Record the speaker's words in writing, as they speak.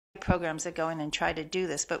programs that go in and try to do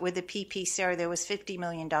this. But with the PPCR, there was $50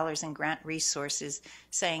 million in grant resources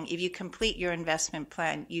saying if you complete your investment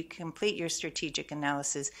plan, you complete your strategic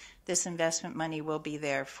analysis, this investment money will be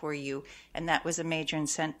there for you. And that was a major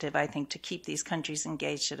incentive, I think, to keep these countries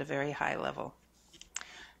engaged at a very high level.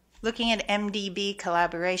 Looking at MDB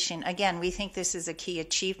collaboration, again, we think this is a key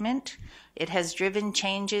achievement. It has driven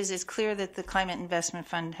changes. It's clear that the Climate Investment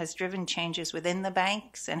Fund has driven changes within the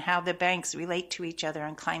banks and how the banks relate to each other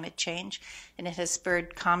on climate change. And it has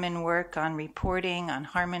spurred common work on reporting, on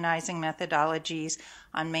harmonizing methodologies,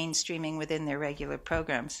 on mainstreaming within their regular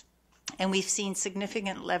programs. And we've seen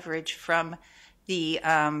significant leverage from the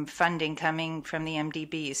funding coming from the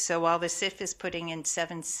MDBs. So while the CIF is putting in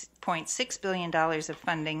 $7.6 billion of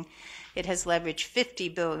funding, it has leveraged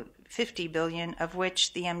 $50 billion, of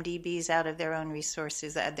which the MDBs out of their own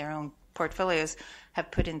resources, their own portfolios,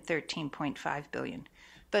 have put in $13.5 billion.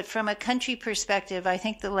 But from a country perspective, I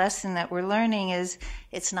think the lesson that we're learning is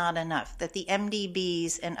it's not enough, that the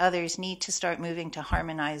MDBs and others need to start moving to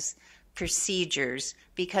harmonize procedures,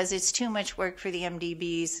 because it's too much work for the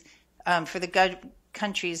MDBs. For the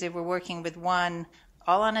countries, they were working with one,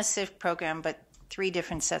 all on a CIF program, but 3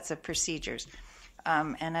 different sets of procedures.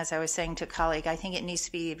 And as I was saying to a colleague, I think it needs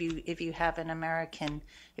to be, if you have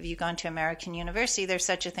if you've gone to American University, there's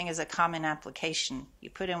such a thing as a common application. You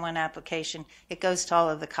put in one application, it goes to all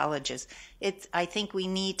of the colleges. I think we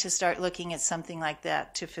need to start looking at something like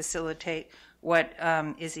that to facilitate what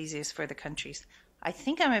is easiest for the countries. I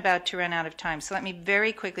think I'm about to run out of time, so let me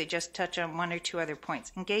very quickly just touch on 1 or 2 other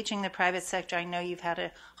points. Engaging the private sector, I know you've had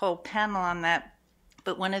a whole panel on that,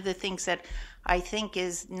 but one of the things that I think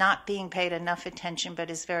is not being paid enough attention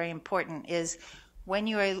but is very important is when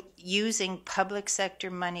you are using public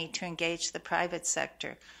sector money to engage the private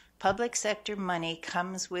sector, public sector money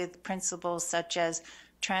comes with principles such as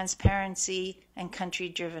transparency and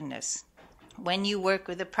country-drivenness. When you work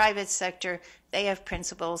with the private sector, they have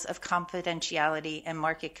principles of confidentiality and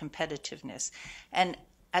market competitiveness. And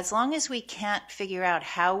as long as we can't figure out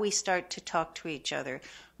how we start to talk to each other,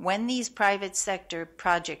 when these private sector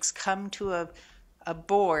projects come to a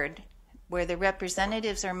board where the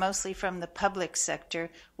representatives are mostly from the public sector,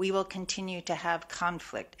 we will continue to have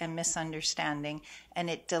conflict and misunderstanding, and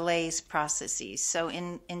it delays processes. So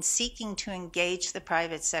in seeking to engage the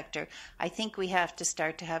private sector, I think we have to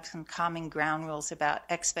start to have some common ground rules about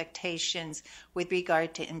expectations with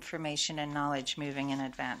regard to information and knowledge moving in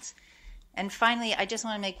advance. And finally, I just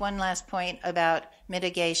want to make one last point about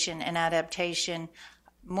mitigation and adaptation.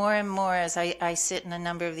 More and more, as I sit in a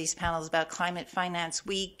number of these panels about climate finance,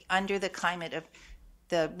 under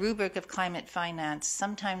the rubric of climate finance,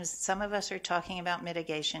 sometimes some of us are talking about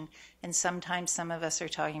mitigation, and sometimes some of us are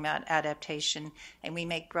talking about adaptation, and we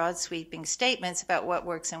make broad sweeping statements about what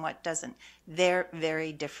works and what doesn't. They're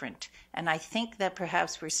very different. And I think that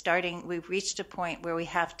perhaps we've reached a point where we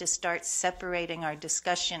have to start separating our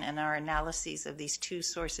discussion and our analyses of these 2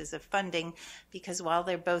 sources of funding, because while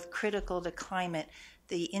they're both critical to climate,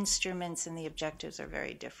 the instruments and the objectives are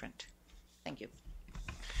very different. Thank you.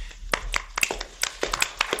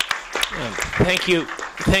 Thank you.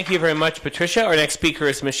 Thank you very much, Patricia. Our next speaker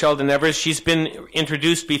is Michelle de Nevers. She's been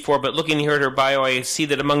introduced before, but looking here at her bio, I see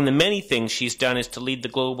that among the many things she's done is to lead the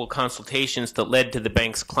global consultations that led to the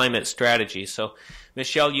bank's climate strategy. So,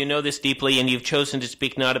 Michelle, you know this deeply, and you've chosen to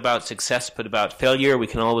speak not about success, but about failure. We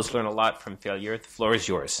can always learn a lot from failure. The floor is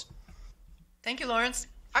yours. Thank you, Lawrence.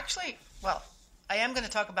 Actually, well, I am going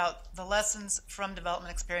to talk about the lessons from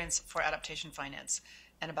development experience for adaptation finance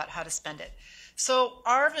and about how to spend it. So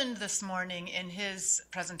Arvind this morning in his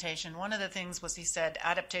presentation, one of the things was he said,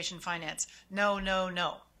 adaptation finance, no, no,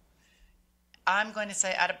 no. I'm going to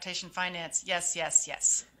say adaptation finance, yes, yes,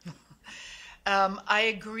 yes.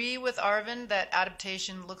 I agree with Arvind that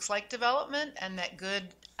adaptation looks like development and that good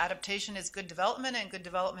adaptation is good development and good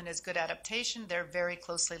development is good adaptation. They're very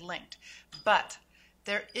closely linked. But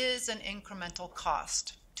there is an incremental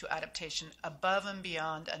cost to adaptation above and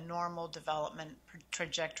beyond a normal development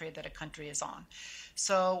trajectory that a country is on.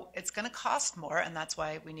 So it's going to cost more, and that's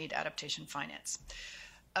why we need adaptation finance.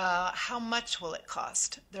 How much will it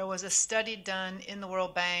cost? There was a study done in the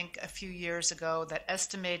World Bank a few years ago that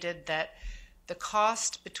estimated that the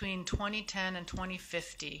cost between 2010 and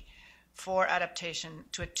 2050 for adaptation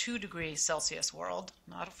to a 2 degree Celsius world,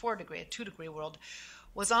 not a 4 degree, a 2 degree world,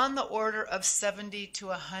 was on the order of $70 to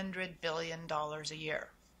 $100 billion a year.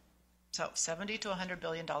 So $70 to $100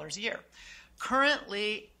 billion a year.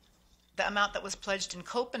 Currently, the amount that was pledged in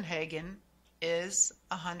Copenhagen is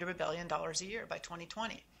 $100 billion a year by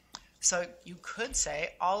 2020. So you could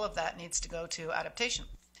say all of that needs to go to adaptation.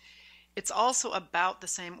 It's also about the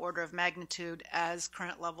same order of magnitude as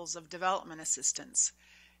current levels of development assistance.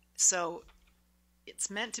 So it's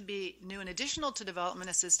meant to be new and additional to development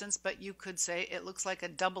assistance, but you could say it looks like a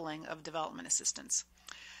doubling of development assistance.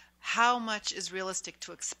 How much is realistic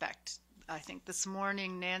to expect? I think this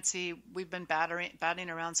morning, Nancy, we've been batting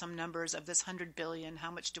around some numbers of this 100 billion.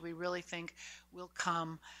 How much do we really think will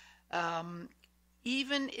come?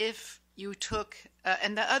 Even if you took,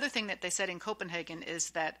 and the other thing that they said in Copenhagen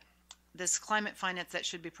is that this climate finance that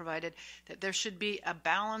should be provided, that there should be a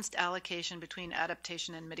balanced allocation between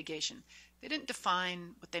adaptation and mitigation. They didn't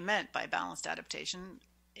define what they meant by balanced adaptation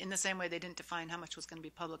in the same way they didn't define how much was going to be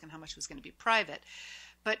public and how much was going to be private.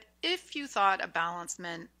 But if you thought a balance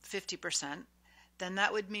meant 50%, then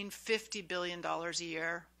that would mean $50 billion a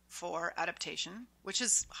year for adaptation, which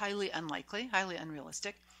is highly unlikely, highly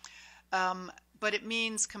unrealistic. But it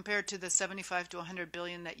means compared to the 75 to 100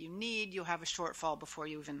 billion that you need, you'll have a shortfall before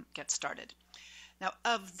you even get started. Now,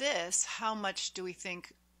 of this, how much do we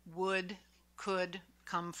think could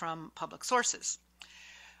come from public sources?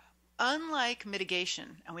 Unlike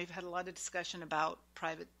mitigation, and we've had a lot of discussion about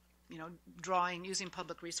private, using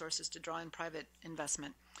public resources to draw in private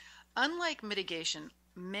investment. Unlike mitigation,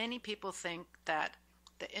 many people think that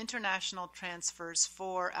the international transfers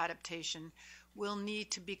for adaptation will need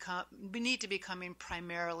to be coming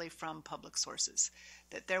primarily from public sources,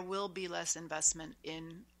 that there will be less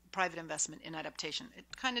private investment in adaptation. It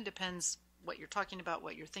kind of depends what you're talking about,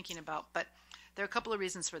 what you're thinking about, but there are a couple of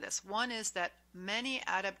reasons for this. One is that many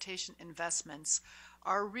adaptation investments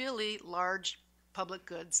are really large public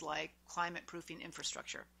goods like climate proofing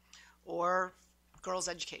infrastructure or girls'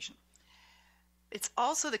 education. It's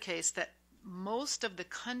also the case that most of the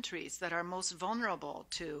countries that are most vulnerable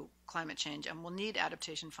to climate change and will need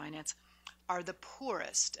adaptation finance are the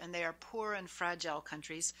poorest, and they are poor and fragile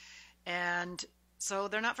countries, and so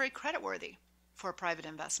they're not very creditworthy for private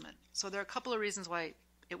investment. So there are a couple of reasons why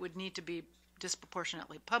it would need to be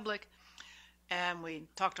disproportionately public, and we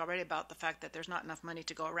talked already about the fact that there's not enough money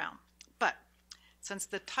to go around. But since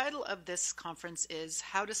the title of this conference is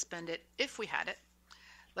How to Spend It If We Had It,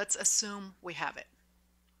 let's assume we have it.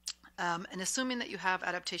 And assuming that you have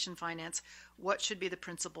adaptation finance, what should be the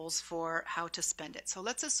principles for how to spend it? So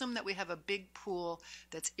let's assume that we have a big pool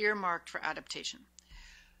that's earmarked for adaptation.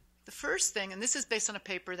 The first thing, and this is based on a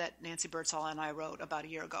paper that Nancy Birdsall and I wrote about a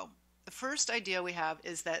year ago, the first idea we have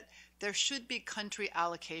is that there should be country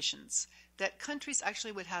allocations, that countries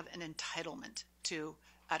actually would have an entitlement to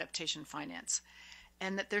adaptation finance,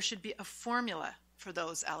 and that there should be a formula for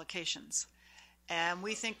those allocations. And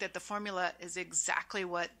we think that the formula is exactly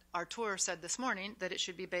what Artur said this morning, that it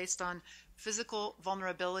should be based on physical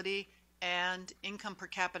vulnerability and income per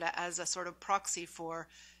capita as a sort of proxy for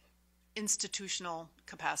institutional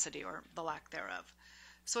capacity or the lack thereof.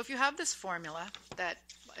 So if you have this formula that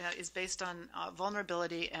is based on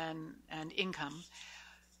vulnerability and income,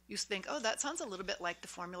 you think, oh, that sounds a little bit like the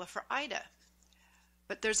formula for IDA.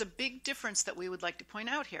 But there's a big difference that we would like to point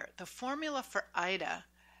out here. The formula for IDA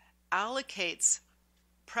allocates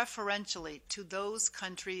preferentially to those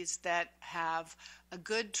countries that have a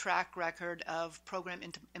good track record of program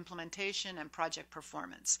implementation and project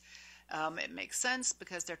performance. It makes sense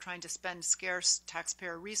because they're trying to spend scarce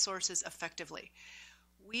taxpayer resources effectively.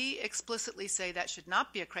 We explicitly say that should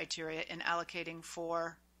not be a criteria in allocating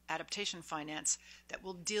for adaptation finance, that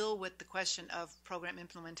will deal with the question of program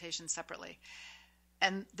implementation separately.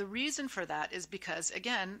 And the reason for that is because,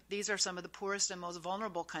 again, these are some of the poorest and most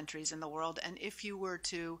vulnerable countries in the world, and if you were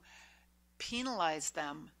to penalize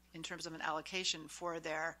them in terms of an allocation for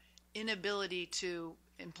their inability to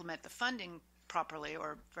implement the funding properly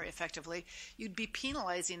or very effectively, you'd be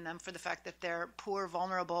penalizing them for the fact that they're poor,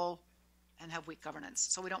 vulnerable, and have weak governance.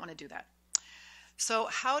 So we don't want to do that. So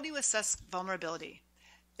how do you assess vulnerability?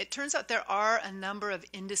 It turns out there are a number of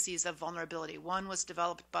indices of vulnerability. One was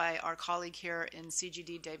developed by our colleague here in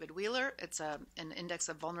CGD, David Wheeler. It's an index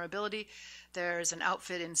of vulnerability. There's an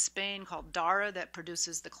outfit in Spain called DARA that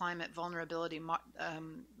produces the Climate Vulnerability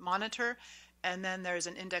Monitor. And then there's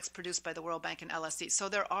an index produced by the World Bank and LSE. So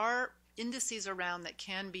there are indices around that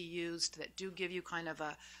can be used that do give you kind of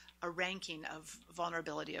a ranking of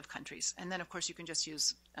vulnerability of countries. And then, of course, you can just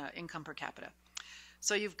use income per capita.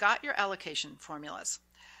 So you've got your allocation formulas.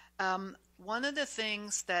 One of the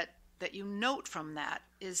things that you note from that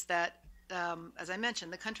is that, as I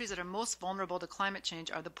mentioned, the countries that are most vulnerable to climate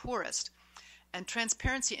change are the poorest. And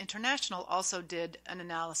Transparency International also did an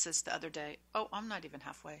analysis the other day. Oh, I'm not even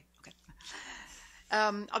halfway. Okay.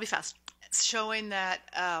 I'll be fast. Showing that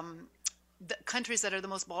the countries that are the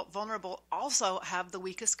most vulnerable also have the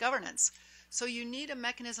weakest governance. So you need a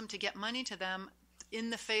mechanism to get money to them in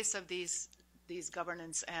the face of these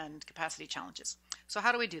governance and capacity challenges. So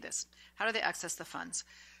how do we do this? How do they access the funds?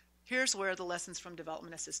 Here's where the lessons from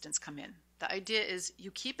development assistance come in. The idea is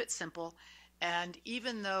you keep it simple, and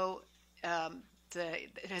even though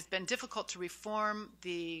it has been difficult to reform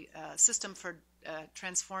the system for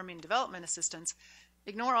transforming development assistance,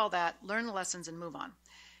 ignore all that, learn the lessons, and move on.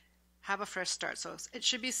 Have a fresh start. So it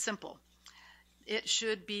should be simple. It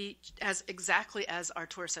should be exactly as our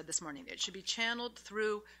tour said this morning. It should be channeled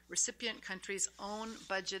through recipient countries' own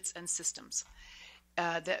budgets and systems.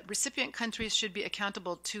 The recipient countries should be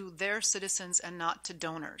accountable to their citizens and not to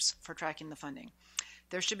donors for tracking the funding.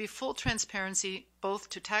 There should be full transparency both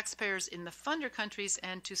to taxpayers in the funder countries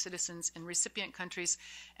and to citizens in recipient countries,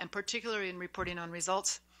 and particularly in reporting on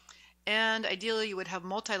results. And ideally, you would have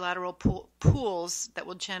multilateral pools that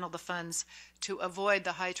would channel the funds to avoid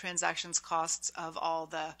the high transactions costs of all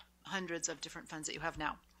the hundreds of different funds that you have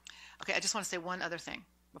now. Okay, I just want to say one other thing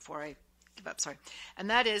before I give up, sorry. And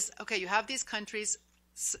that is, okay, you have these countries.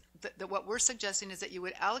 What we're suggesting is that you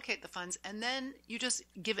would allocate the funds and then you just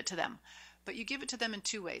give it to them. But you give it to them in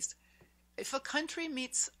two ways. If a country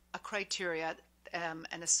meets a criteria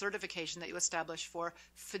and a certification that you establish for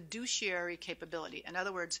fiduciary capability, in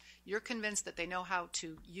other words, you're convinced that they know how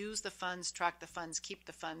to use the funds, track the funds, keep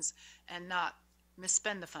the funds, and not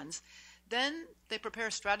misspend the funds, then they prepare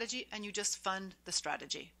a strategy and you just fund the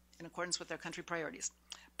strategy in accordance with their country priorities.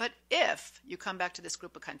 But if you come back to this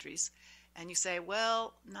group of countries and you say,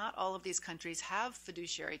 well, not all of these countries have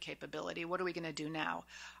fiduciary capability, what are we going to do now?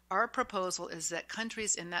 Our proposal is that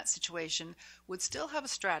countries in that situation would still have a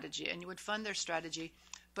strategy and you would fund their strategy,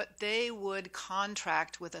 but they would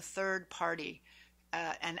contract with a third party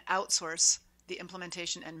and outsource the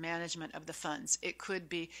implementation and management of the funds.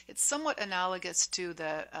 It's somewhat analogous to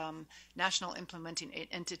the national implementing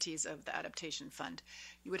entities of the Adaptation Fund.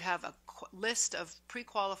 You would have a list of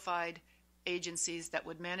pre-qualified agencies that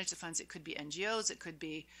would manage the funds. It could be NGOs, it could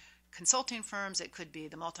be consulting firms, it could be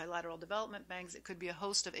the multilateral development banks, it could be a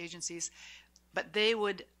host of agencies, but they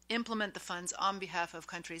would implement the funds on behalf of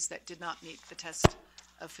countries that did not meet the test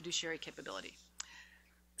of fiduciary capability.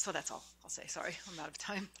 So that's all I'll say. Sorry, I'm out of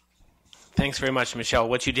time. Thanks very much, Michelle.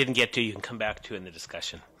 What you didn't get to, you can come back to in the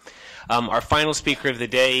discussion. Our final speaker of the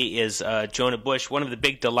day is Jonah Bush. One of the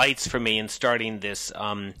big delights for me in starting this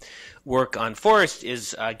work on forest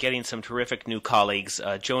is getting some terrific new colleagues.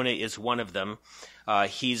 Jonah is one of them.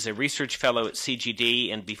 He's a research fellow at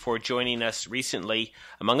CGD, and before joining us recently,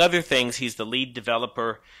 among other things, he's the lead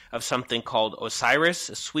developer of something called Osiris,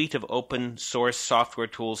 a suite of open source software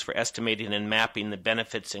tools for estimating and mapping the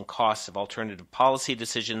benefits and costs of alternative policy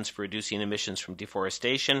decisions for reducing emissions from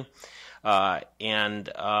deforestation.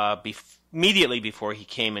 Immediately before he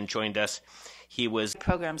came and joined us, he was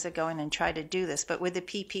programs that go in and try to do this. But with the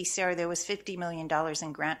PPCR, there was $50 million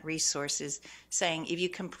in grant resources saying if you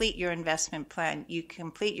complete your investment plan, you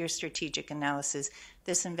complete your strategic analysis,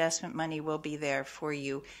 this investment money will be there for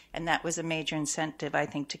you. And that was a major incentive, I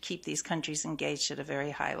think, to keep these countries engaged at a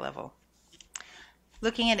very high level.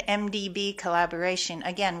 Looking at MDB collaboration,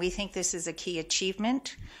 again, we think this is a key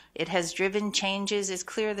achievement. It has driven changes. It's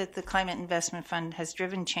clear that the Climate Investment Fund has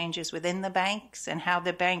driven changes within the banks and how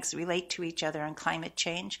the banks relate to each other on climate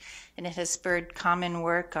change. And it has spurred common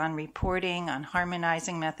work on reporting, on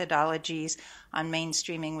harmonizing methodologies, on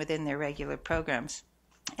mainstreaming within their regular programs.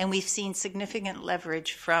 And we've seen significant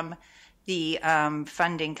leverage from the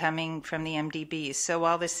funding coming from the MDBs. So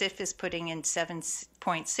while the CIF is putting in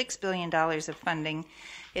 $7.6 billion of funding,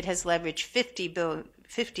 it has leveraged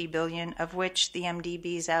 $50 billion, of which the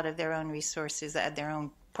MDBs out of their own resources, their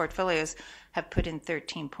own portfolios, have put in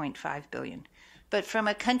 $13.5 billion. But from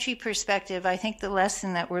a country perspective, I think the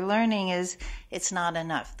lesson that we're learning is it's not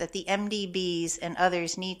enough, that the MDBs and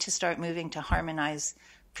others need to start moving to harmonize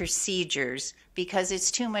procedures because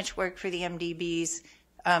it's too much work for the MDBs.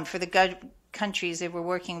 For the countries, they were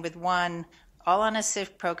working with one, all on a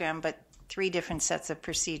CIF program, but 3 different sets of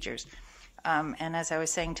procedures. And as I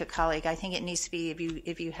was saying to a colleague, I think it needs to be,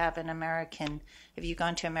 if you have if you've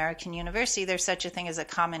gone to American University, there's such a thing as a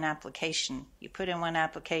common application. You put in one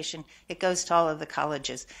application, it goes to all of the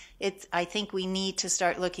colleges. I think we need to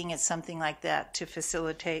start looking at something like that to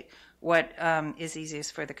facilitate what is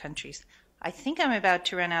easiest for the countries. I think I'm about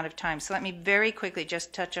to run out of time, so let me very quickly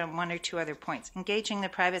just touch on 1 or 2 other points. Engaging the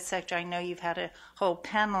private sector, I know you've had a whole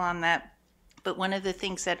panel on that, but one of the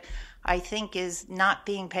things that I think is not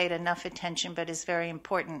being paid enough attention but is very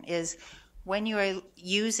important is when you are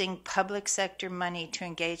using public sector money to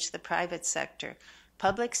engage the private sector,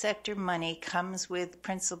 public sector money comes with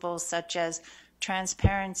principles such as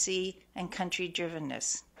transparency and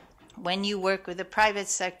country-drivenness. When you work with the private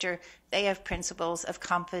sector, they have principles of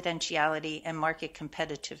confidentiality and market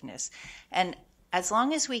competitiveness. And as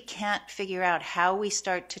long as we can't figure out how we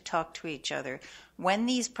start to talk to each other, when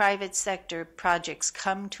these private sector projects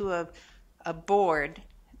come to a board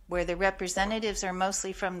where the representatives are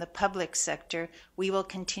mostly from the public sector, we will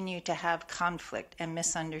continue to have conflict and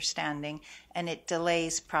misunderstanding, and it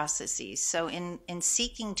delays processes. So in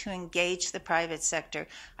seeking to engage the private sector,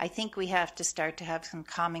 I think we have to start to have some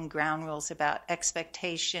common ground rules about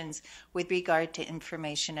expectations with regard to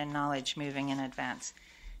information and knowledge moving in advance.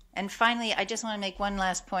 And finally, I just want to make one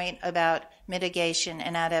last point about mitigation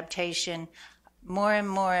and adaptation. More and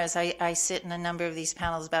more, as I sit in a number of these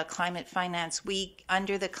panels about climate finance,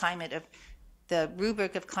 under the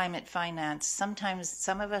rubric of climate finance, sometimes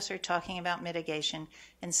some of us are talking about mitigation,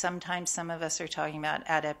 and sometimes some of us are talking about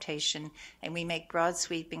adaptation, and we make broad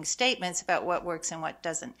sweeping statements about what works and what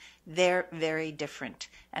doesn't. They're very different.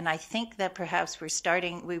 And I think that perhaps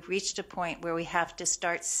we've reached a point where we have to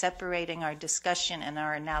start separating our discussion and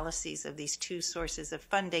our analyses of these two sources of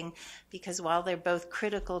funding, because while they're both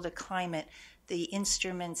critical to climate, the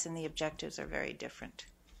instruments and the objectives are very different.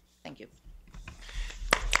 Thank you.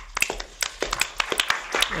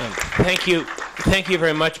 Thank you. Thank you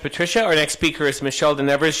very much, Patricia. Our next speaker is Michelle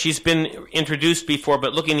DeNevers. She's been introduced before,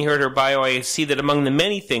 but looking here at her bio, I see that among the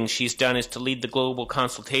many things she's done is to lead the global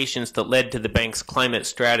consultations that led to the bank's climate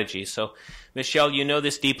strategy. So, Michelle, you know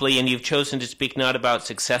this deeply, and you've chosen to speak not about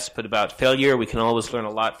success, but about failure. We can always learn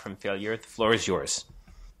a lot from failure. The floor is yours.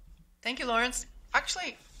 Thank you, Lawrence.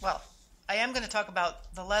 Actually, I am going to talk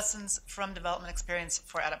about the lessons from development experience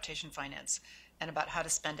for adaptation finance and about how to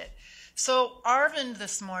spend it. So Arvind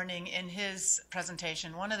this morning in his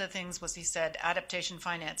presentation, one of the things was he said, adaptation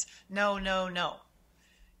finance, no, no, no.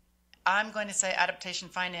 I'm going to say adaptation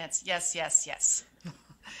finance, yes, yes, yes.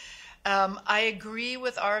 I agree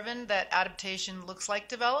with Arvind that adaptation looks like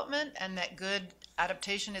development, and that good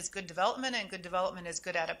adaptation is good development and good development is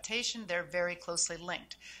good adaptation. They're very closely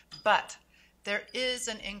linked. But there is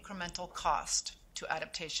an incremental cost to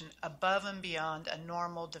adaptation above and beyond a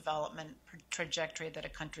normal development trajectory that a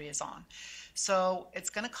country is on. So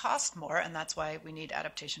it's going to cost more, and that's why we need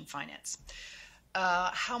adaptation finance.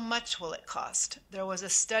 How much will it cost? There was a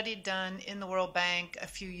study done in the World Bank a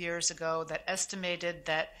few years ago that estimated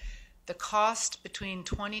that the cost between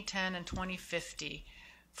 2010 and 2050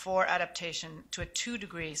 for adaptation to a 2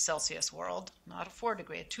 degree Celsius world, not a 4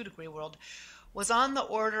 degree, a 2 degree world, was on the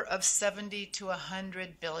order of $70 to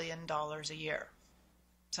 $100 billion a year.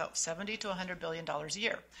 So $70 to $100 billion a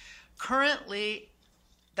year. Currently,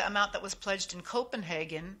 the amount that was pledged in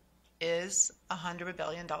Copenhagen is $100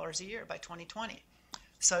 billion a year by 2020.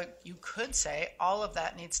 So you could say all of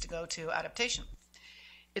that needs to go to adaptation.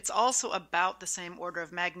 It's also about the same order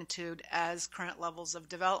of magnitude as current levels of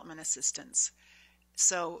development assistance.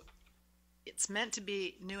 So it's meant to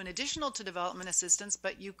be new and additional to development assistance,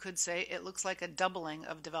 but you could say it looks like a doubling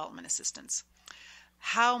of development assistance.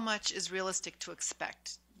 How much is realistic to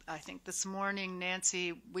expect? I think this morning,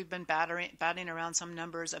 Nancy, we've been batting around some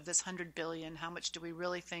numbers of this $100 billion. How much do we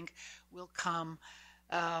really think will come?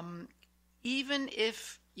 Even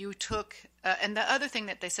if you took, and the other thing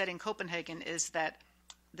that they said in Copenhagen is that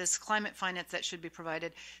this climate finance that should be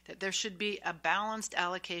provided, that there should be a balanced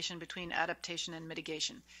allocation between adaptation and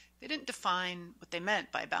mitigation. They didn't define what they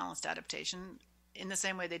meant by balanced adaptation in the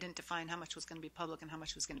same way they didn't define how much was going to be public and how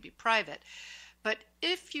much was going to be private. But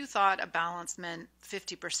if you thought a balance meant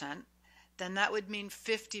 50%, then that would mean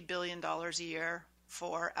 $50 billion a year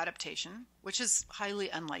for adaptation, which is highly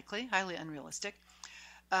unlikely, highly unrealistic.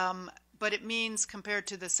 But it means compared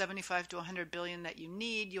to the 75 to 100 billion that you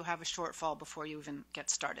need, you'll have a shortfall before you even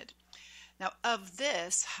get started. Now, of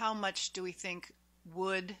this, how much do we think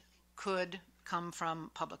could come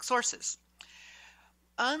from public sources?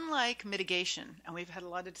 Unlike mitigation, and we've had a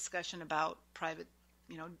lot of discussion about private,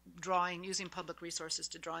 using public resources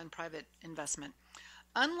to draw in private investment.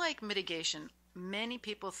 Unlike mitigation, many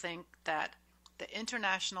people think that the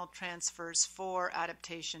international transfers for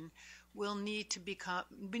adaptation will need to be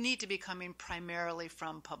coming primarily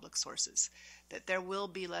from public sources, that there will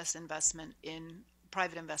be less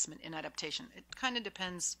private investment in adaptation. It kind of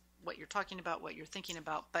depends what you're talking about, what you're thinking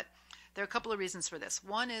about, but there are a couple of reasons for this.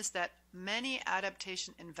 One is that many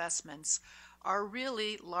adaptation investments are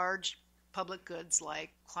really large public goods like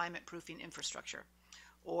climate proofing infrastructure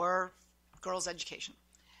or girls' education.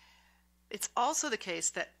 It's also the case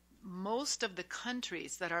that most of the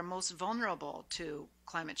countries that are most vulnerable to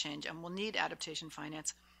climate change and will need adaptation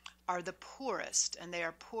finance are the poorest, and they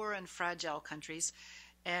are poor and fragile countries,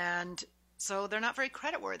 and so they're not very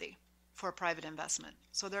creditworthy for private investment.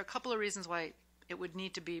 So there are a couple of reasons why it would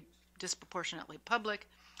need to be disproportionately public,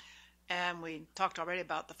 And we talked already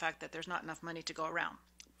about the fact that there's not enough money to go around.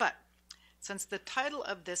 But since the title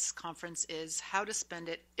of this conference is How to Spend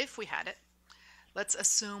It If We Had It, let's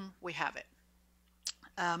assume we have it.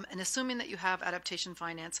 And assuming that you have adaptation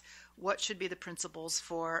finance, what should be the principles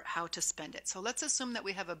for how to spend it? So let's assume that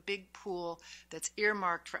we have a big pool that's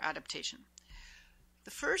earmarked for adaptation.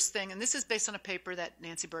 The first thing, and this is based on a paper that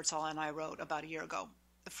Nancy Birdsall and I wrote about a year ago,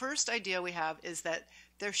 the first idea we have is that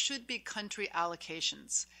there should be country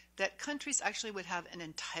allocations, that countries actually would have an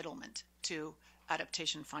entitlement to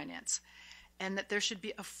adaptation finance, and that there should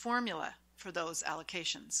be a formula for those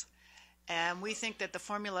allocations. And we think that the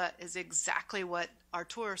formula is exactly what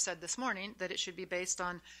Artur said this morning, that it should be based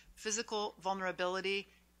on physical vulnerability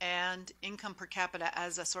and income per capita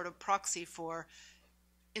as a sort of proxy for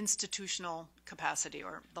institutional capacity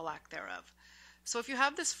or the lack thereof. So if you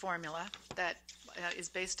have this formula that is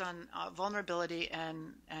based on vulnerability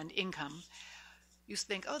and income, you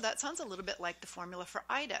think, oh, that sounds a little bit like the formula for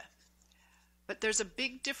IDA. But there's a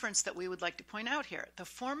big difference that we would like to point out here. The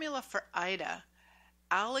formula for IDA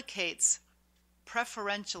allocates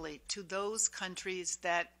preferentially to those countries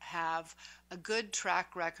that have a good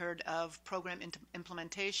track record of program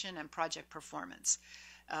implementation and project performance.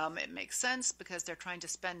 It makes sense because they're trying to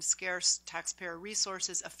spend scarce taxpayer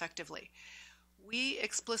resources effectively. We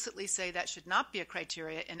explicitly say that should not be a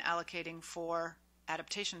criteria in allocating for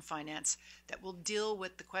adaptation finance, that will deal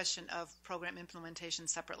with the question of program implementation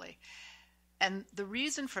separately. And the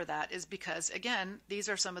reason for that is because, again, these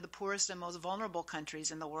are some of the poorest and most vulnerable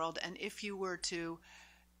countries in the world, and if you were to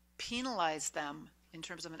penalize them in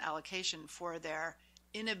terms of an allocation for their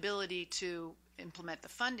inability to implement the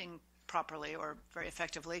funding properly or very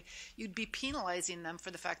effectively, you'd be penalizing them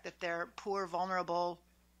for the fact that they're poor, vulnerable,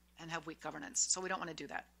 and have weak governance. So we don't want to do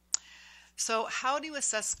that. So how do you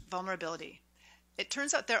assess vulnerability? It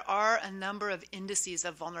turns out there are a number of indices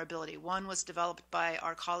of vulnerability. One was developed by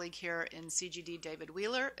our colleague here in CGD, David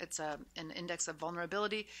Wheeler. It's an index of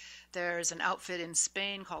vulnerability. There's an outfit in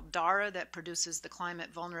Spain called DARA that produces the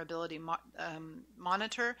Climate Vulnerability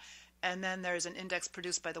Monitor. And then there's an index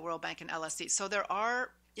produced by the World Bank and LSE. So there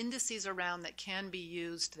are indices around that can be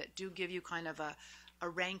used that do give you kind of a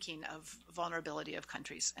ranking of vulnerability of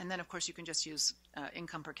countries. And then, of course, you can just use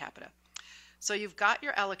income per capita. So you've got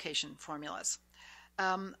your allocation formulas.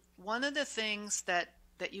 One of the things that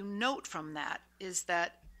you note from that is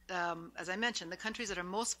that, as I mentioned, the countries that are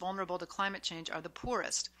most vulnerable to climate change are the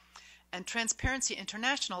poorest. And Transparency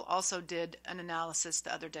International also did an analysis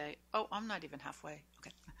the other day. Oh, I'm not even halfway.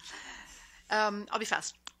 Okay. I'll be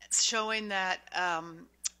fast. It's showing that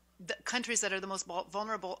the countries that are the most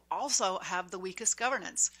vulnerable also have the weakest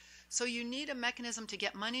governance. So you need a mechanism to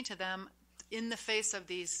get money to them in the face of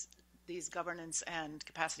these governance and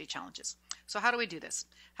capacity challenges. So how do we do this?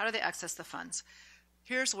 How do they access the funds?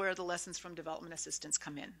 Here's where the lessons from development assistance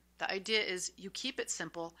come in. The idea is you keep it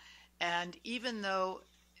simple, and even though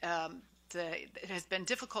it has been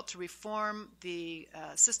difficult to reform the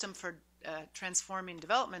system for transforming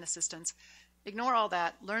development assistance, ignore all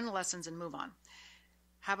that, learn the lessons, and move on.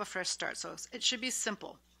 Have a fresh start. So it should be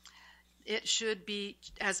simple. It should be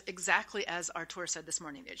exactly as Artur said this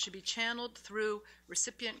morning. It should be channeled through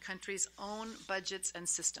recipient countries' own budgets and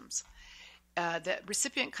systems. The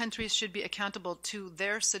recipient countries should be accountable to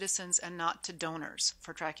their citizens and not to donors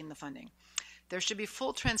for tracking the funding. There should be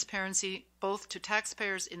full transparency both to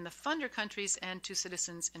taxpayers in the funder countries and to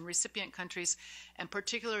citizens in recipient countries, and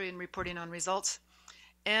particularly in reporting on results.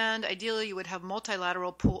 And ideally, you would have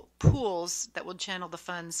multilateral pools that would channel the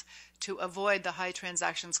funds to avoid the high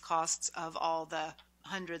transactions costs of all the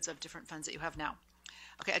hundreds of different funds that you have now.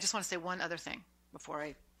 Okay, I just want to say one other thing before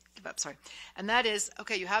I give up, sorry. And that is,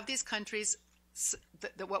 okay, you have these countries.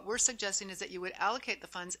 What we're suggesting is that you would allocate the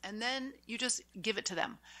funds and then you just give it to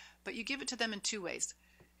them. But you give it to them in two ways.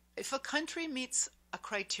 If a country meets a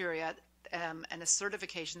criteria and a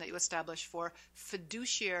certification that you establish for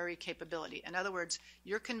fiduciary capability. In other words,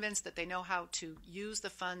 you're convinced that they know how to use the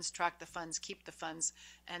funds, track the funds, keep the funds,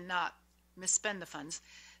 and not misspend the funds.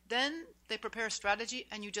 Then they prepare a strategy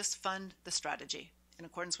and you just fund the strategy in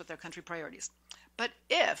accordance with their country priorities. But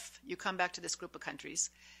if you come back to this group of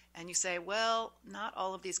countries and you say, well, not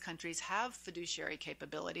all of these countries have fiduciary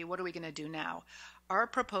capability, what are we going to do now? Our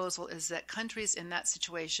proposal is that countries in that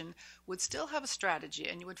situation would still have a strategy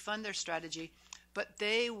and you would fund their strategy, but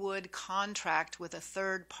they would contract with a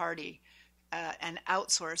third party and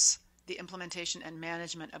outsource the implementation and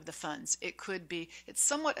management of the funds. It's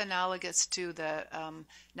somewhat analogous to the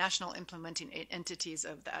national implementing entities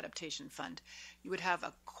of the Adaptation Fund. You would have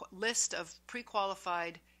a list of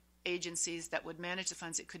pre-qualified agencies that would manage the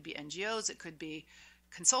funds. It could be NGOs, it could be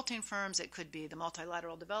consulting firms, it could be the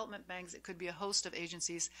multilateral development banks, it could be a host of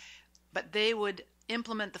agencies, but they would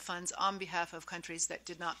implement the funds on behalf of countries that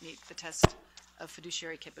did not meet the test of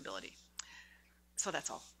fiduciary capability. So that's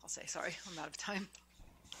all I'll say. Sorry, I'm out of time.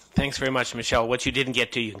 Thanks very much, Michelle. What you didn't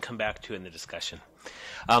get to, you can come back to in the discussion.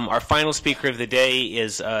 Our final speaker of the day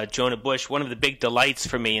is Jonah Bush. One of the big delights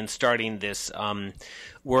for me in starting this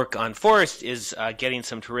work on forest is getting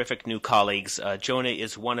some terrific new colleagues. Jonah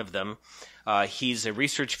is one of them. He's a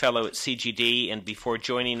research fellow at CGD, and before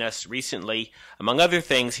joining us recently, among other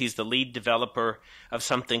things, he's the lead developer of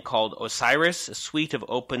something called Osiris, a suite of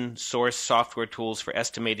open source software tools for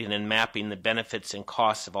estimating and mapping the benefits and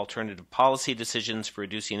costs of alternative policy decisions for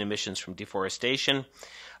reducing emissions from deforestation.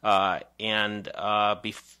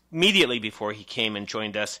 Immediately before he came and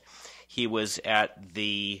joined us, he was at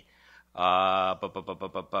the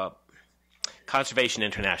Conservation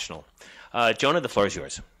International. Jonah, the floor is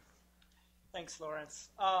yours. Thanks, Lawrence.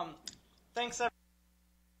 Thanks everyone.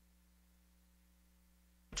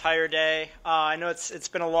 Entire day. I know it's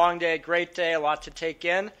been a long day, a great day, a lot to take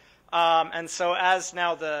in. And so as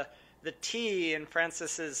now the T in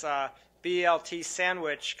Francis's BLT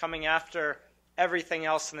sandwich coming after everything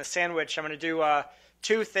else in the sandwich, I'm going to do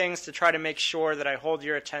two things to try to make sure that I hold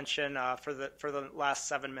your attention for the last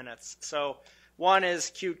 7 minutes. So one is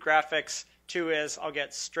cute graphics. Two is I'll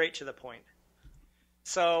get straight to the point.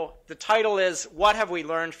 So the title is, What Have We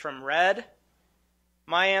Learned from RED?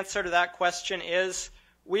 My answer to that question is,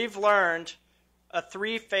 we've learned a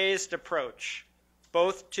three-phased approach,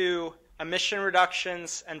 both to emission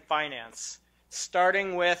reductions and finance,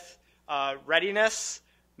 starting with readiness,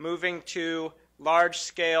 moving to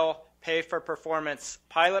large-scale pay-for-performance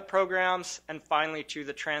pilot programs, and finally to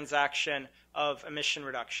the transaction of emission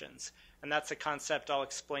reductions. And that's a concept I'll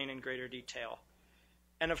explain in greater detail.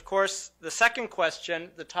 And of course, the second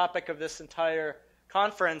question, the topic of this entire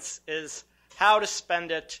conference, is how to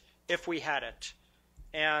spend it if we had it.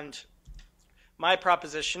 And my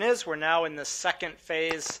proposition is we're now in the second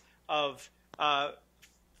phase of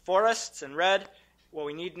forests and RED. What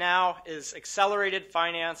we need now is accelerated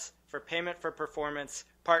finance for payment for performance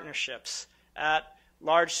partnerships at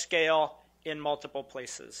large scale in multiple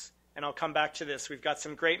places. And I'll come back to this. We've got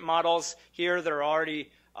some great models here that are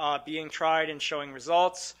already being tried and showing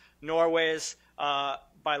results. Norway's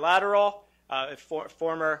bilateral, a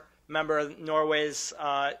former member of Norway's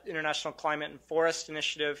International Climate and Forest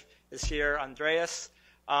Initiative is here, Andreas.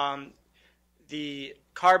 The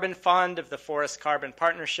Carbon Fund of the Forest Carbon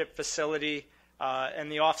Partnership Facility, and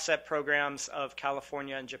the offset programs of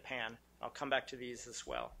California and Japan. I'll come back to these as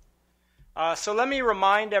well. So let me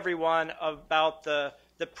remind everyone about the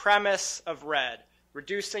premise of RED.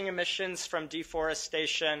 Reducing emissions from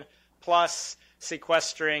deforestation plus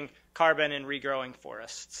sequestering carbon and regrowing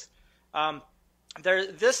forests.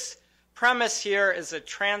 This premise here is a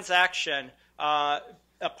transaction, a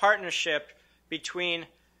partnership between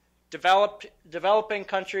developing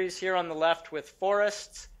countries here on the left with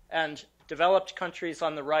forests and developed countries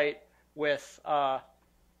on the right with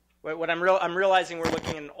what I'm realizing we're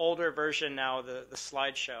looking at an older version now of the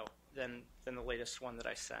slideshow than the latest one that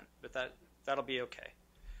I sent, but that'll be okay.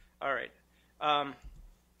 All right.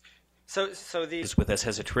 So these with us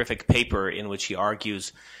has a terrific paper in which he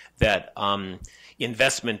argues that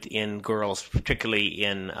investment in girls, particularly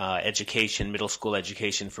in education, middle school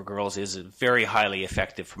education for girls, is very highly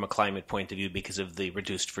effective from a climate point of view because of the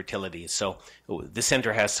reduced fertility. So the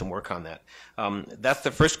center has some work on that. That's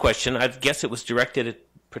the first question. I guess it was directed at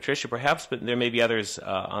Patricia, perhaps, but there may be others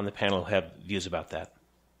on the panel who have views about that.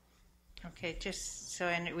 Okay, just so,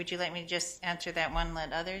 and would you like me to just answer that one,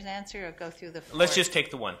 let others answer, or go through the four? Let's just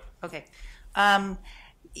take the one. Okay.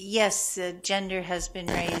 Yes, gender has been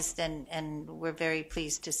raised, and we're very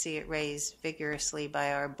pleased to see it raised vigorously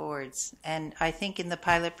by our boards. And I think in the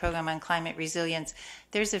pilot program on climate resilience,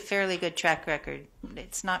 there's a fairly good track record.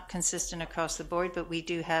 It's not consistent across the board, but we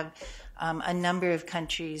do have a number of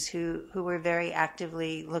countries who were very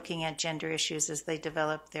actively looking at gender issues as they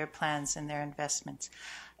develop their plans and their investments.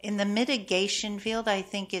 In the mitigation field, I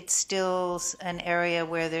think it's still an area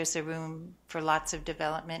where there's a room for lots of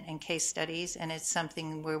development and case studies, and it's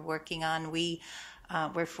something we're working on.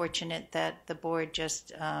 We're fortunate that the board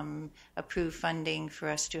just approved funding for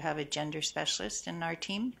us to have a gender specialist in our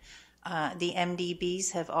team. The MDBs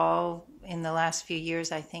have all, in the last few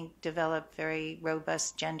years, I think, developed very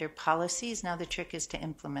robust gender policies. Now the trick is to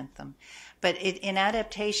implement them. But in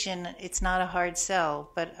adaptation, it's not a hard sell,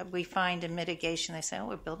 but we find in mitigation, they say, oh,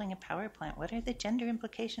 we're building a power plant. What are the gender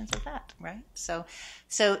implications of that, right? So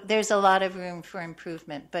there's a lot of room for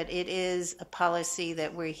improvement, but it is a policy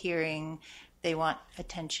that we're hearing they want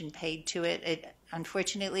attention paid to it.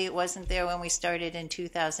 unfortunately, it wasn't there when we started in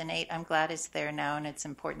 2008. I'm glad it's there now, and it's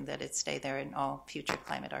important that it stay there in all future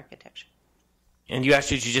climate architecture. And you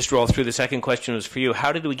actually, you just rolled through. The second question was for you.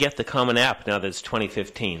 How did we get the Common App now that it's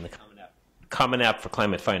 2015? The Common App for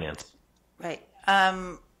Climate Finance. Right.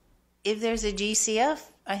 If there's a GCF,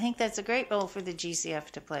 I think that's a great role for the GCF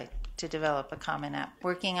to play, to develop a common app.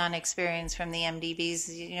 Working on experience from the MDBs,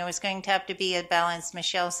 it's going to have to be a balance.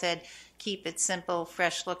 Michelle said, keep it simple,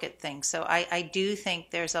 fresh look at things. So I do think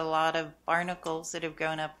there's a lot of barnacles that have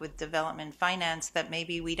grown up with development finance that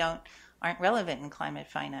maybe aren't relevant in climate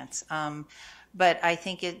finance. But I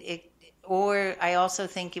think I also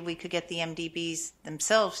think if we could get the MDBs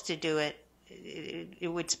themselves to do it,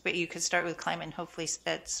 you could start with climate and hopefully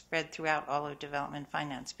spread throughout all of development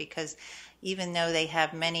finance, because even though they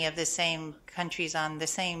have many of the same countries the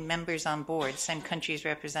same members on board, same countries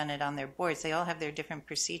represented on their boards, they all have their different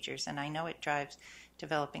procedures, and I know it drives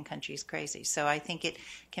developing countries crazy. So I think it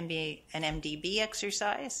can be an MDB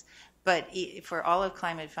exercise, but for all of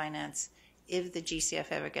climate finance, if the GCF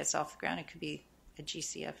ever gets off the ground, it could be a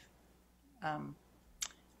GCF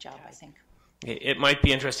job, I think. It might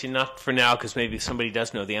be interesting, not for now, because maybe somebody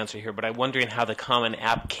does know the answer here, but I'm wondering how the Common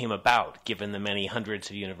App came about, given the many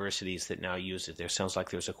hundreds of universities that now use it. There sounds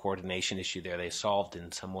like there's a coordination issue there they solved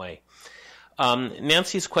in some way.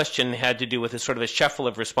 Nancy's question had to do with a sort of a shuffle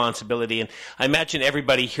of responsibility, and I imagine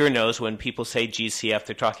everybody here knows when people say GCF,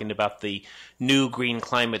 they're talking about the new Green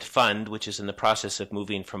Climate Fund, which is in the process of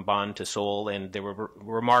moving from Bonn to Seoul, and there were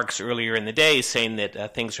remarks earlier in the day saying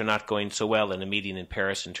that things are not going so well in a meeting in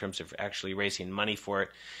Paris in terms of actually raising money for it.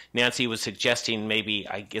 Nancy was suggesting maybe,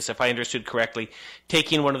 I guess if I understood correctly,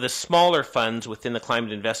 taking one of the smaller funds within the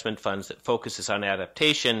climate investment funds that focuses on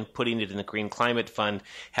adaptation, putting it in the Green Climate Fund,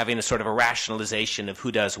 having a sort of a rationalization of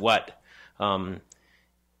who does what.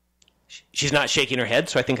 She's not shaking her head,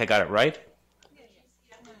 so I think I got it right.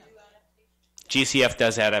 GCF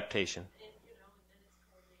does adaptation.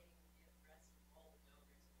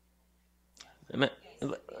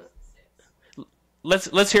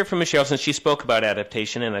 Let's hear from Michelle, since she spoke about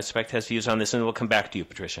adaptation and I suspect has views on this, and we'll come back to you,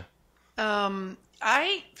 Patricia.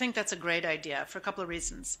 I think that's a great idea for a couple of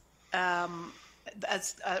reasons.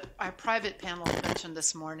 As our private panel mentioned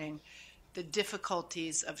this morning, the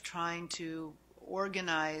difficulties of trying to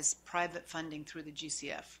organize private funding through the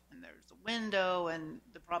GCF. And there's a window and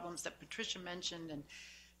the problems that Patricia mentioned. And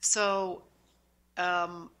so,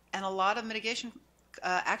 and a lot of mitigation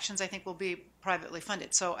actions, I think, will be privately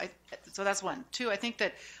funded. So that's one. Two, I think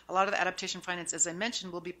that a lot of the adaptation finance, as I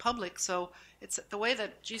mentioned, will be public. So it's the way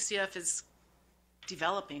that GCF is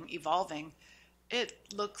developing, evolving, it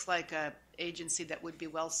looks like an agency that would be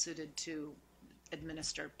well suited to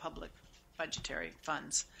administer public budgetary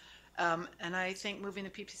funds. And I think moving the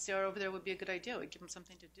PPCR over there would be a good idea. It would give them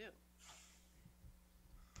something to do.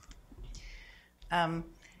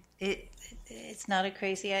 It's not a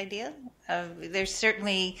crazy idea. There's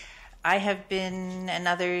certainly, I have been, and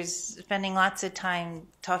others, spending lots of time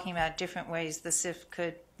talking about different ways the CIF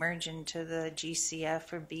could merge into the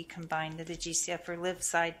GCF or be combined to the GCF or live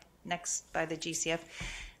side next by the GCF.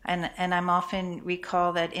 And I'm often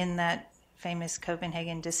recall that in that famous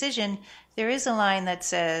Copenhagen decision, there is a line that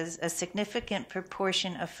says a significant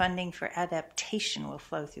proportion of funding for adaptation will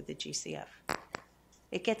flow through the GCF.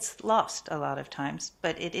 It gets lost a lot of times,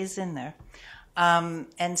 but it is in there.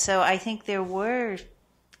 And so I think there were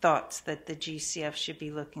thoughts that the GCF should be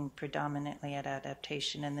looking predominantly at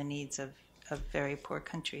adaptation and the needs of very poor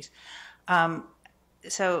countries.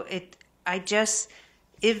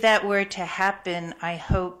 If that were to happen, I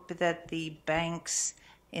hope that the banks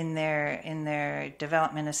in their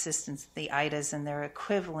development assistance, the IDAs and their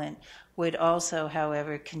equivalent, would also,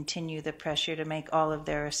 however, continue the pressure to make all of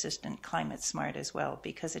their assistance climate smart as well,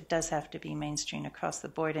 because it does have to be mainstream across the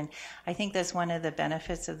board. And I think that's one of the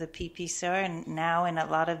benefits of the PPCR. And now in a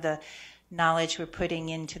lot of the knowledge we're putting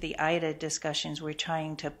into the IDA discussions, we're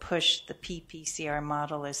trying to push the PPCR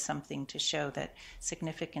model as something to show that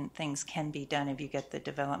significant things can be done if you get the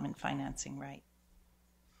development financing right.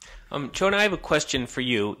 Joan, I have a question for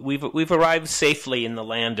you. We've arrived safely in the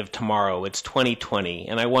land of tomorrow. It's 2020,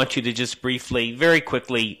 and I want you to just briefly, very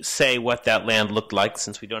quickly, say what that land looked like,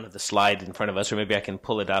 since we don't have the slide in front of us, or maybe I can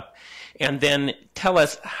pull it up, and then tell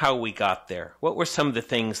us how we got there. What were some of the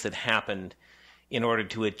things that happened in order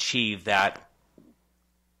to achieve that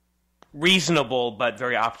reasonable but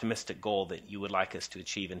very optimistic goal that you would like us to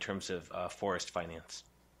achieve in terms of forest finance?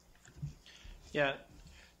 Yeah,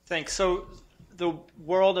 thanks. So the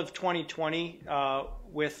world of 2020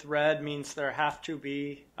 with RED means there have to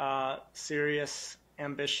be serious,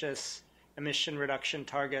 ambitious emission reduction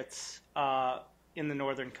targets in the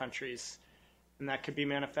northern countries. and that could be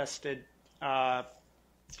manifested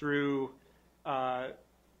through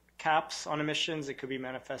caps on emissions. It could be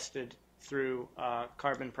manifested through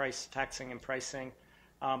carbon price taxing and pricing.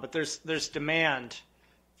 But there's demand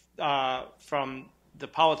from the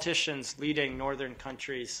politicians leading northern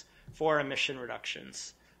countries for emission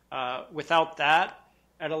reductions. Without that,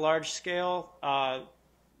 at a large scale,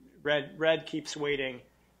 red keeps waiting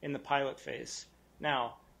in the pilot phase.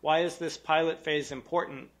 Now, why is this pilot phase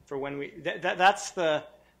important for when we? That's the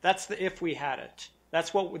if we had it.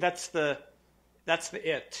 That's the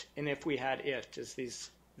it. And if we had it is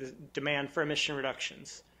the demand for emission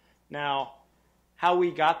reductions. Now, how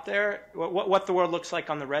we got there, what the world looks like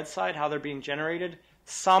on the red side, how they're being generated.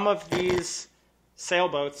 Some of these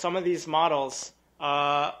sailboats, some of these models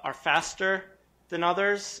are faster than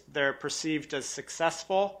others. They're perceived as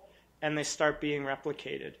successful, and they start being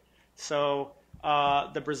replicated. So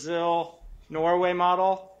the Brazil-Norway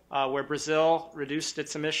model, where Brazil reduced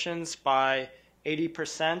its emissions by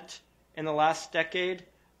 80% in the last decade.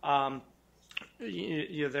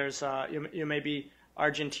 Maybe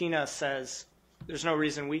Argentina says there's no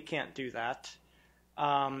reason we can't do that.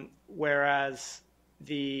 Whereas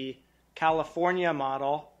the California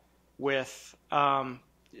model with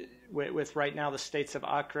right now the states of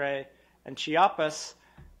Acre and Chiapas,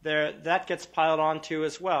 that gets piled onto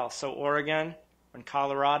as well. So Oregon and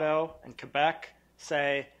Colorado and Quebec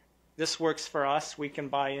say, this works for us, we can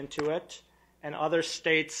buy into it. And other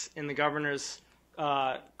states in the governor's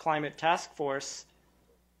climate task force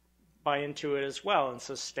buy into it as well. And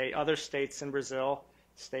so other states in Brazil,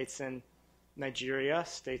 states in Nigeria,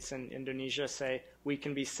 states in Indonesia say, we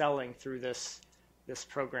can be selling through this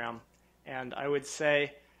program. And I would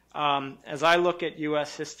say, as I look at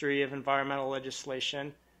U.S. history of environmental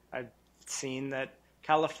legislation, I've seen that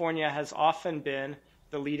California has often been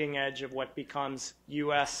the leading edge of what becomes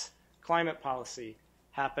U.S. climate policy.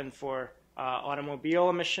 Happened for automobile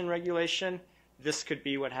emission regulation. This could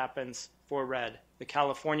be what happens for RED. The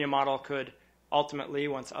California model could ultimately,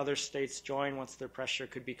 once other states join, once their pressure,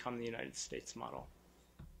 could become the United States model.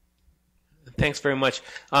 Thanks very much.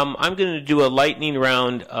 I'm going to do a lightning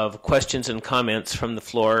round of questions and comments from the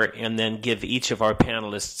floor and then give each of our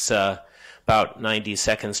panelists about 90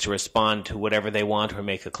 seconds to respond to whatever they want or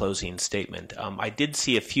make a closing statement. I did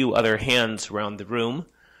see a few other hands around the room.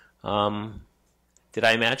 Did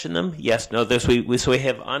I imagine them? Yes. No. So we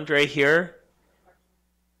have Andre here.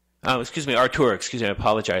 Artur. I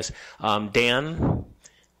apologize. Dan,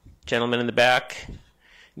 gentleman in the back.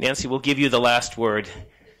 Nancy, we'll give you the last word.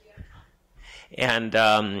 And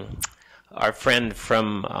our friend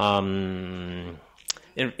from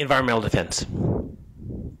Environmental Defense.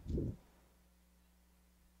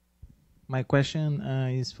 My question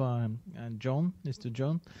is for John.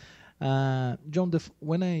 John,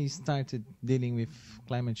 when I started dealing with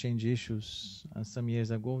climate change issues some years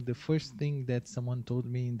ago, the first thing that someone told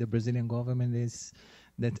me in the Brazilian government is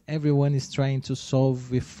that everyone is trying to solve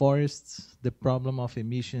with forests the problem of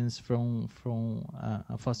emissions from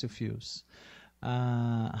fossil fuels.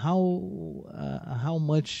 How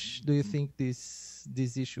much do you think this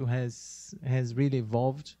issue has really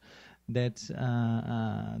evolved? That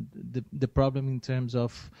the problem in terms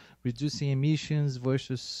of reducing emissions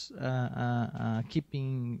versus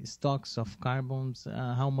keeping stocks of carbons,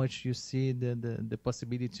 how much you see the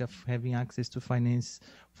possibility of having access to finance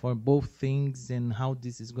for both things, and how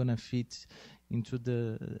this is going to fit into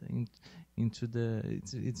the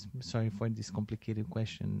it's sorry for this complicated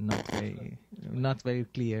question, not very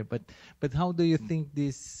clear, but how do you think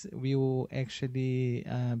this will actually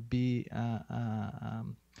be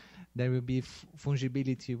there will be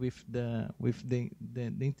fungibility with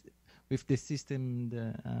the system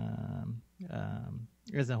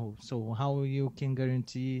as a whole? So how you can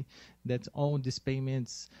guarantee that all these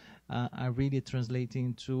payments are really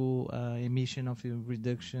translating to emission of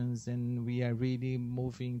reductions, and we are really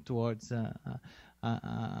moving towards a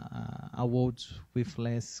world with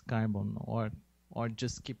less carbon, or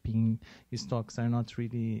just keeping stocks are not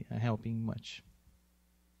really helping much?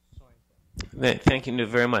 Thank you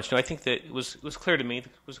very much. No, I think that it was clear to me.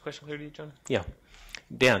 Was the question clear to you, John? Yeah.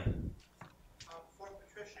 Dan. For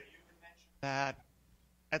Patricia, you mentioned that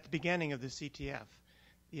at the beginning of the CTF,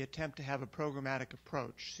 the attempt to have a programmatic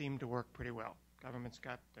approach seemed to work pretty well. Governments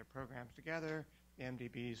got their programs together, the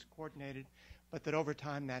MDBs coordinated, but that over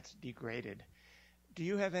time that's degraded. Do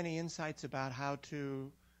you have any insights about how to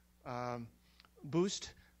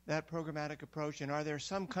boost that programmatic approach? And are there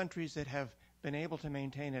some countries that have been able to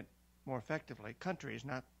maintain it more effectively, countries,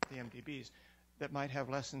 not the MDBs, that might have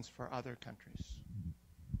lessons for other countries?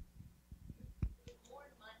 More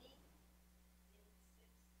money in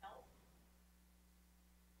itself.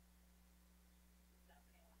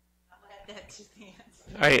 that to the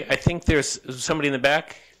answer. All right, I think there's somebody in the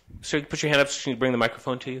back. Sir, put your hand up so we can bring the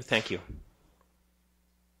microphone to you. Thank you.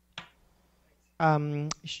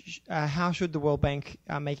 How should the World Bank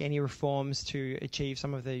make any reforms to achieve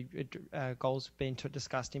some of the goals being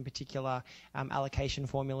discussed, in particular allocation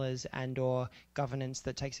formulas and/or governance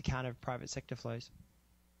that takes account of private sector flows?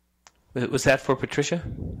 Was that for Patricia?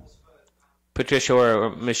 Patricia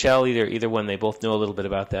or Michelle, either one. They both know a little bit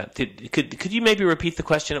about that. Could you maybe repeat the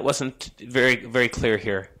question? It wasn't very clear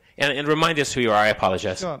here. And remind us who you are. I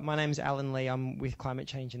apologize. Sure. My name is Alan Lee. I'm with Climate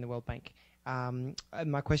Change in the World Bank.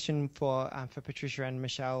 My question for Patricia and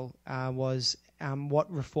Michelle was,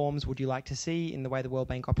 what reforms would you like to see in the way the World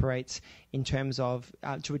Bank operates in terms of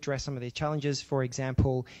to address some of these challenges? For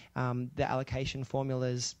example, the allocation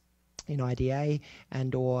formulas in IDA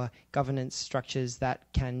and/or governance structures that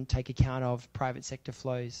can take account of private sector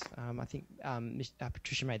flows. I think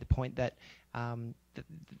Patricia made the point that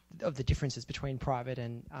of the differences between private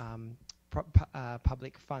and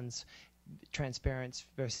public funds. Transparency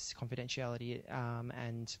versus confidentiality,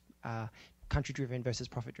 and country-driven versus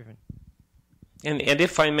profit-driven. And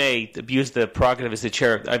if I may abuse the prerogative as the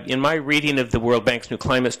chair, in my reading of the World Bank's new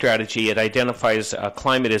climate strategy, it identifies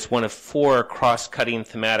climate as one of 4 cross-cutting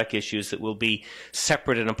thematic issues that will be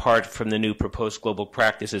separate and apart from the new proposed global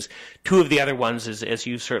practices. 2 of the other ones, as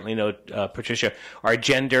you certainly know, Patricia, are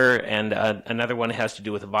gender, and another one has to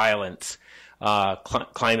do with violence,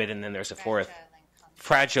 climate, and then there's a 4th.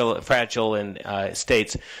 Fragile and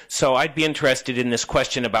states. So I'd be interested in this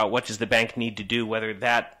question about what does the bank need to do, whether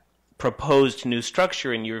that proposed new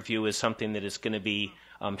structure, in your view, is something that is going to be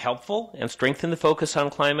helpful and strengthen the focus on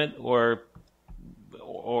climate, or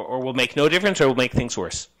will make no difference, or will make things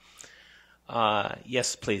worse.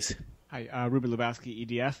 Yes, please. Hi, Ruben Lubowski,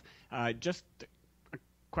 EDF. Just a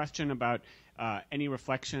question about any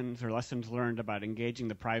reflections or lessons learned about engaging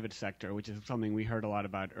the private sector, which is something we heard a lot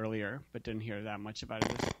about earlier, but didn't hear that much about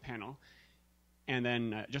in this panel. And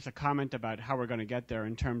then just a comment about how we're going to get there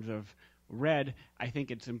in terms of RED. I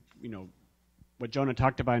think it's, what Jonah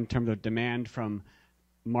talked about in terms of demand from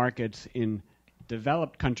markets in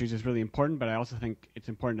developed countries is really important, but I also think it's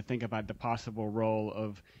important to think about the possible role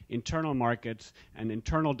of internal markets and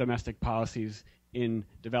internal domestic policies in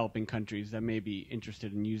developing countries that may be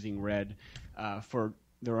interested in using RED for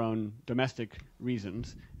their own domestic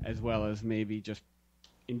reasons, as well as maybe just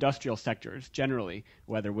industrial sectors generally,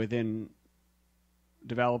 whether within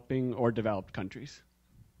developing or developed countries.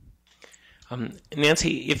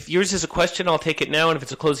 Nancy, if yours is a question, I'll take it now, and if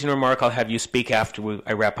it's a closing remark, I'll have you speak after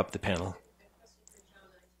I wrap up the panel.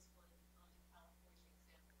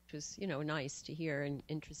 Which was, nice to hear and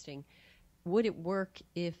interesting. Would it work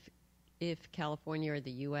if California or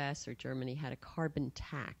the U.S. or Germany had a carbon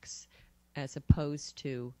tax as opposed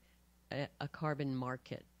to a carbon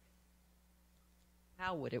market?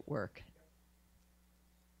 How would it work?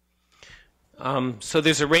 So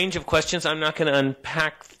there's a range of questions. I'm not going to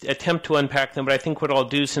attempt to unpack them, but I think what I'll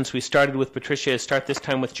do, since we started with Patricia, is start this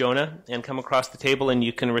time with Jonah and come across the table, and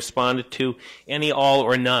you can respond to any, all,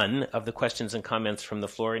 or none of the questions and comments from the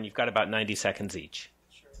floor, and you've got about 90 seconds each.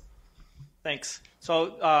 Sure. Thanks.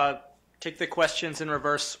 So take the questions in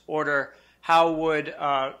reverse order. How would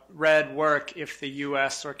RED work if the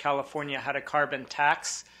U.S. or California had a carbon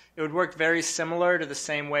tax? It would work very similar to the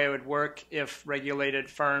same way it would work if regulated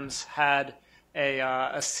firms had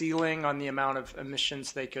a ceiling on the amount of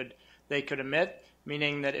emissions they could emit,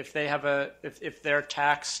 meaning that if they have if they're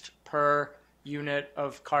taxed per unit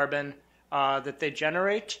of carbon that they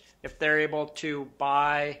generate, if they're able to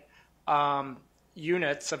buy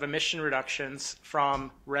units of emission reductions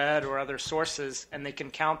from RED or other sources, and they can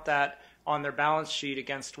count that on their balance sheet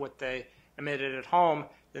against what they emitted at home,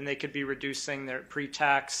 then they could be reducing their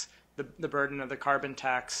pre-tax, the burden of the carbon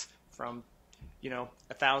tax from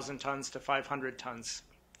 1,000 tons to 500 tons,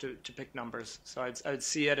 to pick numbers. So I'd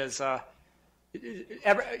see it as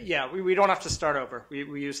we don't have to start over.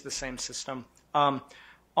 We use the same system.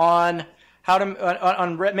 On how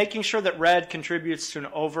to making sure that RED contributes to an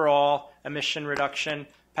overall emission reduction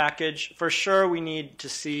package. For sure, we need to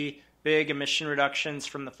see big emission reductions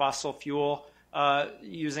from the fossil fuel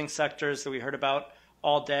using sectors that we heard about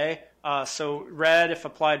all day. So RED, if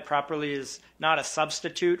applied properly, is not a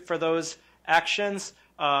substitute for those actions.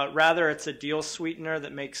 Rather, it's a deal sweetener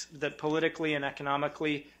that politically and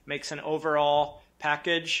economically makes an overall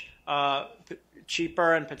package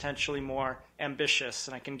cheaper and potentially more ambitious.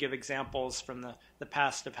 And I can give examples from the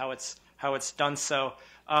past of how it's done so.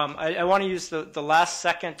 I want to use the last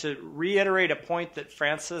second to reiterate a point that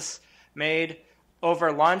Frances made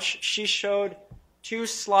over lunch. She showed 2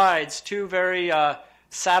 slides, 2 very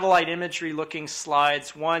satellite imagery looking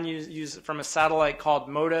slides. One used from a satellite called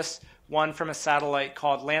MODIS, one from a satellite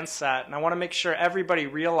called Landsat. And I want to make sure everybody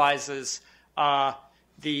realizes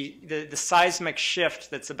the seismic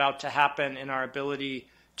shift that's about to happen in our ability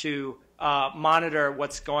to monitor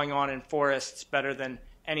what's going on in forests better than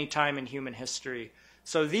any time in human history.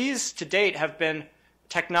 So these to date have been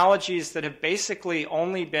technologies that have basically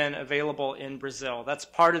only been available in Brazil. That's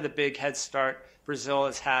part of the big head start Brazil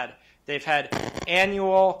has had. They've had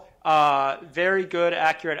annual, very good,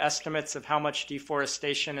 accurate estimates of how much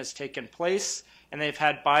deforestation has taken place, and they've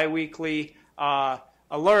had biweekly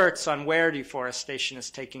alerts on where deforestation is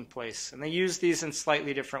taking place. And they use these in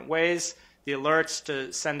slightly different ways. The alerts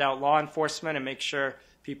to send out law enforcement and make sure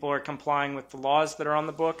people are complying with the laws that are on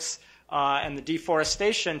the books, and the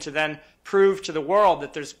deforestation to then prove to the world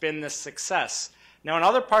that there's been this success. Now, in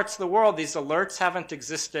other parts of the world, these alerts haven't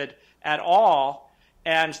existed at all,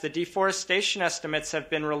 and the deforestation estimates have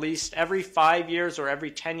been released every 5 years or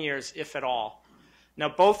every 10 years, if at all. Now,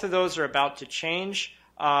 both of those are about to change,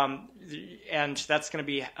 and that's going to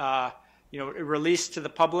be released to the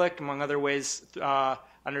public, among other ways,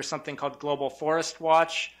 under something called Global Forest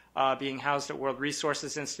Watch, being housed at World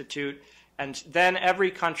Resources Institute. And then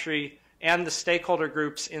every country and the stakeholder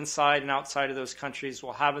groups inside and outside of those countries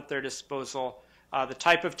will have at their disposal the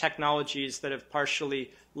type of technologies that have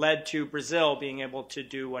partially led to Brazil being able to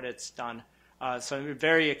do what it's done. So I'm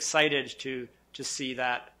very excited to see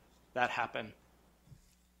that happen.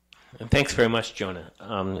 And thanks very much, Jonah.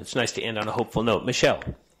 It's nice to end on a hopeful note. Michelle.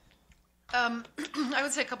 I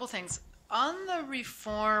would say a couple things. On the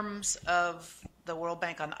reforms of the World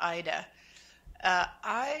Bank on IDA,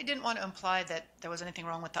 I didn't want to imply that there was anything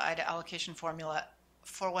wrong with the IDA allocation formula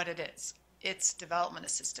for what it is. It's development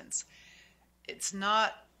assistance. It's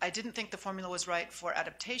not, I didn't think the formula was right for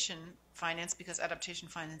adaptation finance because adaptation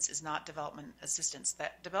finance is not development assistance.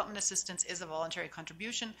 That development assistance is a voluntary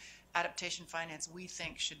contribution. Adaptation finance, we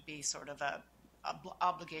think, should be sort of a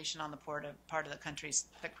obligation on the part of the countries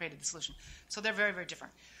that created the solution. So they're very, very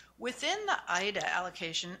different. Within the IDA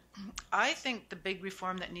allocation, I think the big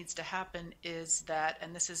reform that needs to happen is that,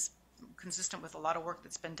 and this is consistent with a lot of work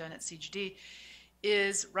that's been done at CGD,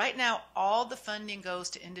 is right now all the funding goes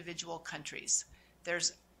to individual countries.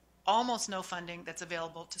 There's almost no funding that's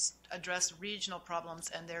available to address regional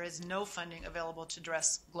problems, and there is no funding available to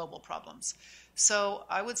address global problems. So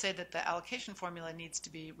I would say that the allocation formula needs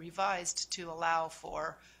to be revised to allow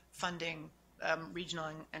for funding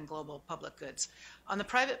regional and global public goods. On the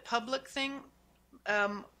private-public thing,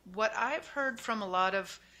 what I've heard from a lot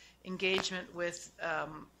of engagement with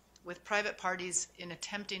private parties in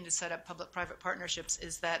attempting to set up public-private partnerships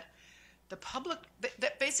is that the public,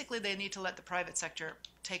 that basically they need to let the private sector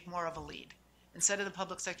take more of a lead. Instead of the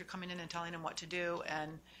public sector coming in and telling them what to do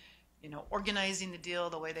and organizing the deal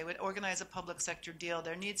the way they would organize a public sector deal,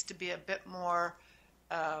 there needs to be a bit more,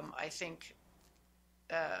 I think,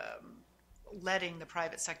 letting the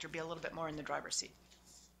private sector be a little bit more in the driver's seat.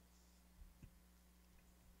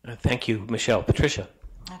 Thank you, Michelle. Patricia.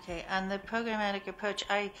 Okay, on the programmatic approach,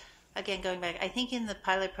 again, going back, I think in the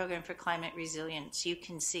pilot program for climate resilience, you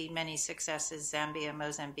can see many successes, Zambia,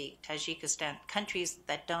 Mozambique, Tajikistan, countries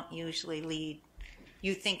that don't usually lead,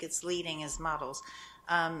 you think it's leading as models,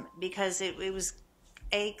 because it was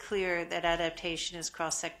clear that adaptation is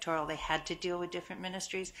cross-sectoral. They had to deal with different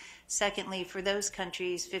ministries. Secondly, for those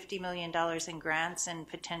countries, $50 million in grants and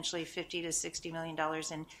potentially $50 to $60 million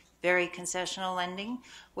in very concessional lending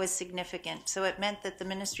was significant. So it meant that the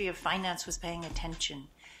Ministry of Finance was paying attention.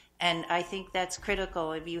 And I think that's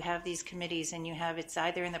critical. If you have these committees and it's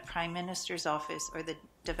either in the Prime Minister's office or the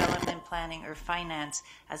development planning or finance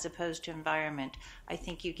as opposed to environment, I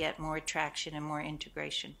think you get more traction and more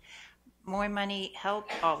integration. More money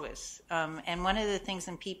help always. And one of the things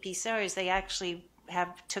in PPCR is they actually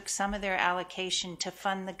took some of their allocation to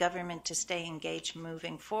fund the government to stay engaged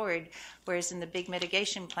moving forward, whereas in the big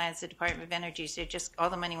mitigation plans, the Department of Energy, all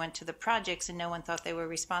the money went to the projects and no one thought they were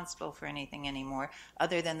responsible for anything anymore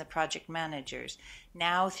other than the project managers.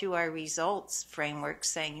 Now through our results framework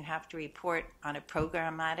saying you have to report on a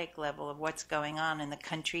programmatic level of what's going on and the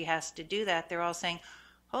country has to do that, they're all saying,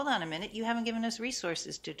 hold on a minute, you haven't given us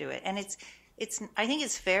resources to do it. And I think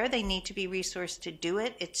it's fair they need to be resourced to do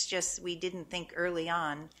it. It's just we didn't think early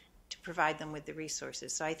on to provide them with the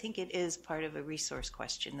resources. So I think it is part of a resource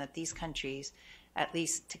question that these countries, at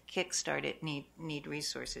least to kickstart it, need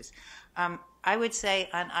resources. I would say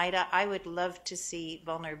on IDA, I would love to see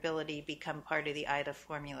vulnerability become part of the IDA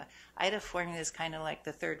formula. IDA formula is kind of like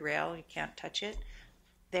the third rail. You can't touch it.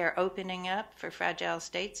 they're opening up for fragile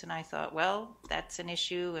states, and I thought, well, that's an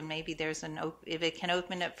issue, and maybe there's if it can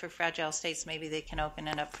open up for fragile states, maybe they can open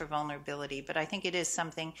it up for vulnerability. But I think it is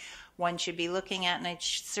something one should be looking at, and it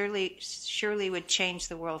surely would change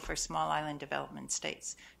the world for small island development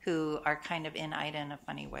states who are kind of in IDA in a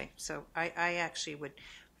funny way. So I actually would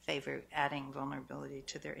favor adding vulnerability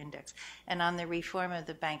to their index. And on the reform of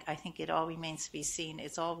the bank, I think it all remains to be seen.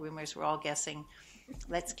 It's all rumors. We're all guessing.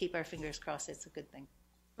 Let's keep our fingers crossed. It's a good thing.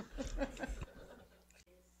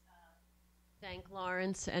 Thank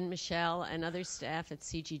Lawrence and Michelle and other staff at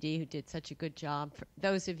CGD who did such a good job. For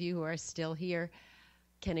those of you who are still here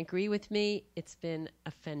can agree with me. It's been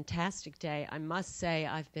a fantastic day. I must say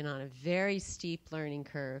I've been on a very steep learning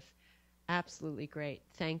curve. Absolutely great.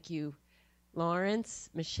 Thank you, Lawrence,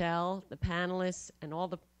 Michelle, the panelists, and all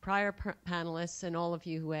the prior panelists, and all of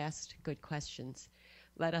you who asked good questions.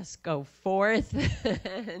 Let us go forth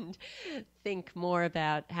and think more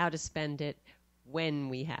about how to spend it when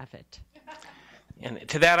we have it. And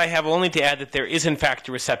to that, I have only to add that there is, in fact,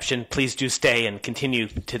 a reception. Please do stay and continue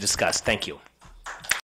to discuss. Thank you.